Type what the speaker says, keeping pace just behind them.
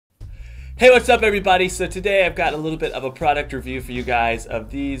Hey, what's up everybody? So today I've got a little bit of a product review for you guys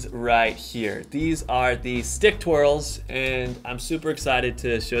of these right here. These are the StickTwirls and I'm super excited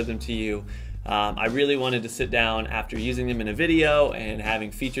to show them to you. I really wanted to sit down after using them in a video and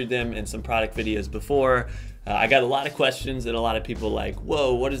having featured them in some product videos before. I got a lot of questions and a lot of people like,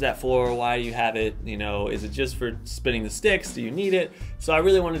 whoa, what is that for? Why do you have it? You know, is it just for spinning the sticks? Do you need it? So I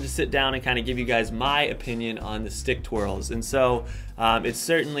really wanted to sit down and kind of give you guys my opinion on the StickTwirls. And so it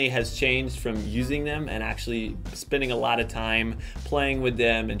certainly has changed from using them and actually spending a lot of time playing with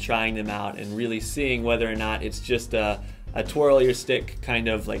them and trying them out and really seeing whether or not it's just a twirl your stick kind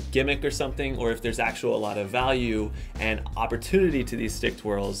of like gimmick or something, or if there's actual a lot of value and opportunity to these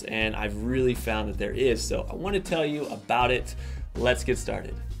StickTwirls, and I've really found that there is. So I want to tell you about it. Let's get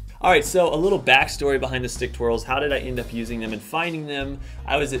started. Alright, so a little backstory behind the StickTwirls. How did I end up using them and finding them?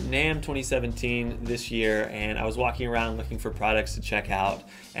 I was at NAMM 2017 this year and I was walking around looking for products to check out,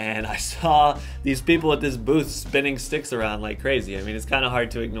 and I saw these people at this booth spinning sticks around like crazy. I mean, it's kind of hard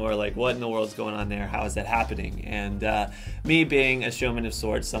to ignore, like, what in the world's going on there? How is that happening? And me being a showman of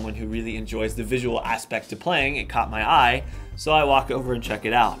sorts, someone who really enjoys the visual aspect to playing, it caught my eye, so I walk over and check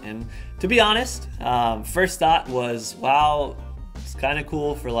it out. And to be honest, first thought was, wow, it's kind of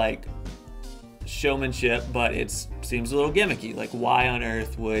cool for like showmanship, but it seems a little gimmicky. Like, why on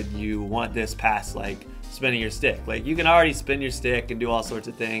earth would you want this past like spinning your stick? Like, you can already spin your stick and do all sorts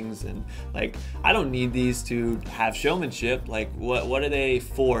of things, and like, I don't need these to have showmanship. Like, what are they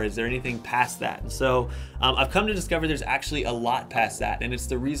for? Is there anything past that? And so I've come to discover there's actually a lot past that, and it's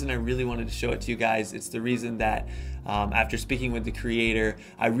the reason I really wanted to show it to you guys. It's the reason that after speaking with the creator,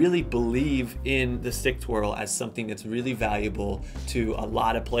 I really believe in the StickTwirl as something that's really valuable to a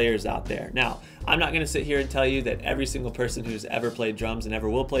lot of players out there. Now, I'm not going to sit here and tell you that every single person who's ever played drums and ever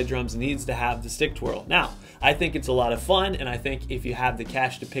will play drums needs to have the StickTwirl. Now, I think it's a lot of fun, and I think if you have the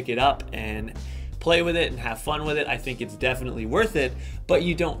cash to pick it up and play with it and have fun with it, I think it's definitely worth it, but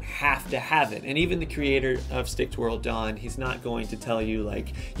you don't have to have it. And even the creator of StickTwirl, Don, he's not going to tell you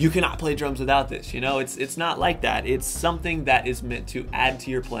like, you cannot play drums without this. You know, it's not like that. It's something that is meant to add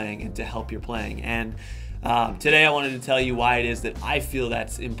to your playing and to help your playing. And today I wanted to tell you why it is that I feel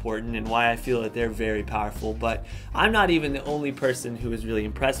that's important and why I feel that they're very powerful. But I'm not even the only person who is really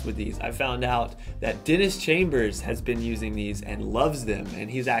impressed with these. I found out that Dennis Chambers has been using these and loves them,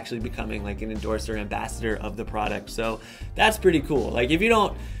 and he's actually becoming like an endorser, ambassador of the product. So that's pretty cool. Like, if you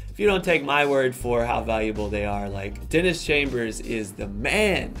don't take my word for how valuable they are, like, Dennis Chambers is the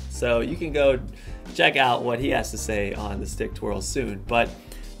man. So you can go check out what he has to say on the StickTwirl soon. But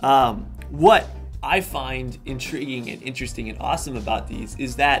what I find intriguing and interesting and awesome about these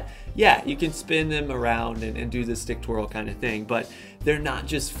is that, yeah, you can spin them around and do the StickTwirl kind of thing, but they're not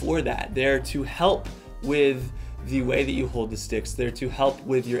just for that. They're to help with the way that you hold the sticks. They're to help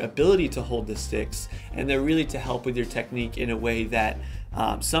with your ability to hold the sticks, and they're really to help with your technique in a way that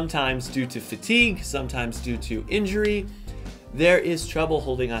sometimes due to fatigue, sometimes due to injury, there is trouble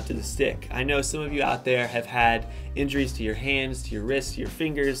holding onto the stick. I know some of you out there have had injuries to your hands, to your wrists, to your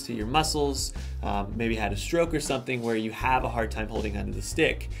fingers, to your muscles, maybe had a stroke or something where you have a hard time holding onto the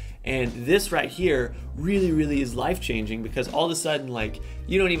stick. And this right here really is life-changing, because all of a sudden, like,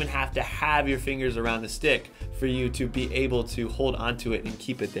 you don't even have to have your fingers around the stick for you to be able to hold onto it and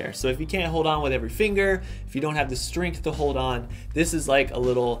keep it there. So if you can't hold on with every finger, if you don't have the strength to hold on, this is like a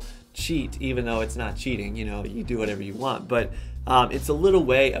little cheat, even though it's not cheating. You know, you do whatever you want, but it's a little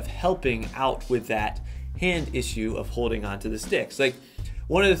way of helping out with that hand issue of holding onto the sticks. Like,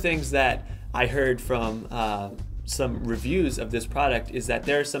 one of the things that I heard from some reviews of this product is that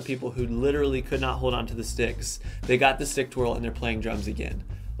there are some people who literally could not hold onto the sticks. They got the StickTwirl and they're playing drums again.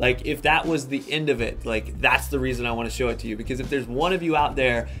 Like, if that was the end of it, like, that's the reason I want to show it to you, because if there's one of you out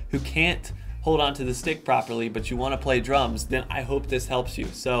there who can't hold on to the stick properly, but you want to play drums, then I hope this helps you.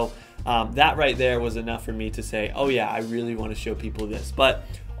 So that right there was enough for me to say, oh yeah, I really want to show people this. But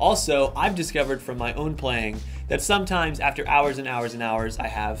also, I've discovered from my own playing that sometimes after hours and hours and hours, I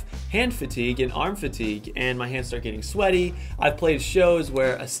have hand fatigue and arm fatigue, and my hands start getting sweaty. I've played shows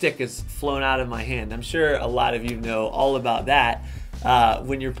where a stick has flown out of my hand. I'm sure a lot of you know all about that.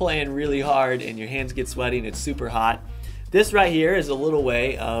 When you're playing really hard and your hands get sweaty and it's super hot, this right here is a little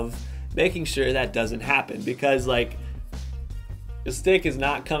way of making sure that doesn't happen, because like, the stick is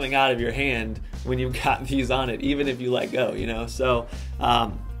not coming out of your hand when you've got these on it, even if you let go, you know? So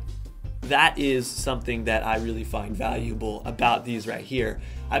that is something that I really find valuable about these right here.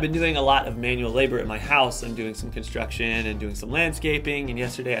 I've been doing a lot of manual labor at my house. I'm doing some construction and doing some landscaping, and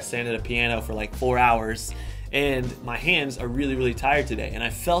yesterday I sanded a piano for like 4 hours, and my hands are really tired today, and I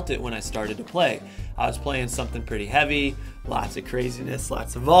felt it when I started to play. I was playing something pretty heavy, lots of craziness,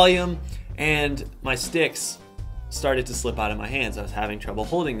 lots of volume, and my sticks started to slip out of my hands. I was having trouble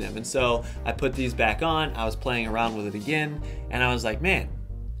holding them. And so I put these back on, I was playing around with it again, and I was like, man,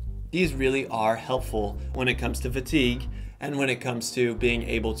 these really are helpful when it comes to fatigue and when it comes to being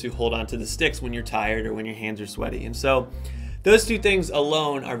able to hold on to the sticks when you're tired or when your hands are sweaty. And so those two things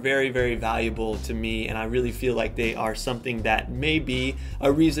alone are very, very valuable to me, and I really feel like they are something that may be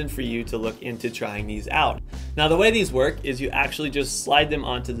a reason for you to look into trying these out. Now, the way these work is you actually just slide them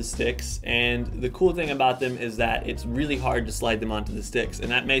onto the sticks, and the cool thing about them is that it's really hard to slide them onto the sticks, and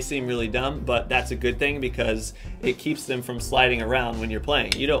that may seem really dumb, but that's a good thing because it keeps them from sliding around when you're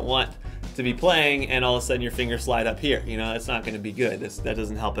playing. You don't want to be playing and all of a sudden your fingers slide up here. You know, that's not going to be good. That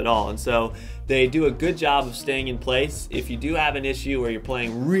doesn't help at all. And so they do a good job of staying in place. If you do have an issue where you're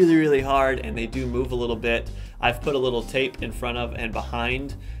playing really, really hard and they do move a little bit, I've put a little tape in front of and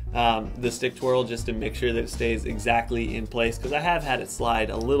behind the stick twirl just to make sure that it stays exactly in place, because I have had it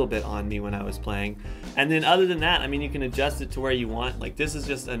slide a little bit on me when I was playing. And then other than that, I mean, you can adjust it to where you want. Like, this is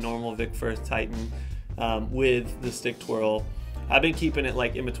just a normal Vic Firth Titan with the stick twirl. I've been keeping it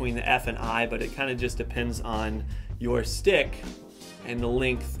like in between the F and I, but it kind of just depends on your stick and the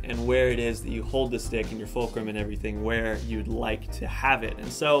length and where it is that you hold the stick and your fulcrum and everything, where you'd like to have it.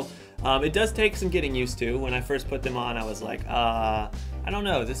 And so it does take some getting used to. When I first put them on, I was like, I don't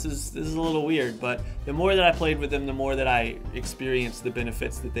know, this is a little weird, but the more that I played with them, the more that I experienced the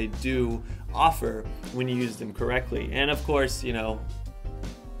benefits that they do offer when you use them correctly. And of course, you know,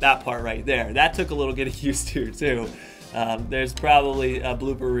 that part right there, that took a little getting used to too. There's probably a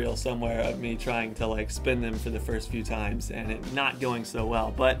blooper reel somewhere of me trying to like spin them for the first few times and it not going so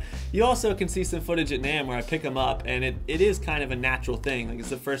well. But you also can see some footage at NAMM where I pick them up and it is kind of a natural thing. Like, it's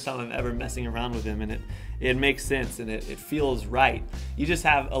the first time I'm ever messing around with them, and it makes sense and it feels right. You just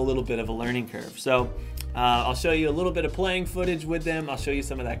have a little bit of a learning curve. So I'll show you a little bit of playing footage with them. I'll show you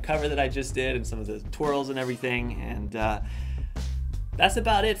some of that cover that I just did and some of the twirls and everything. And that's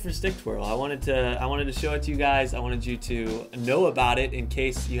about it for StickTwirl. I wanted to show it to you guys. I wanted you to know about it in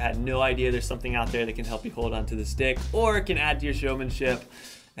case you had no idea there's something out there that can help you hold onto the stick or it can add to your showmanship.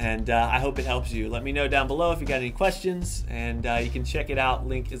 And I hope it helps you. Let me know down below if you got any questions, and you can check it out.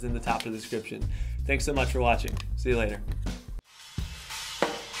 Link is in the top of the description. Thanks so much for watching. See you later.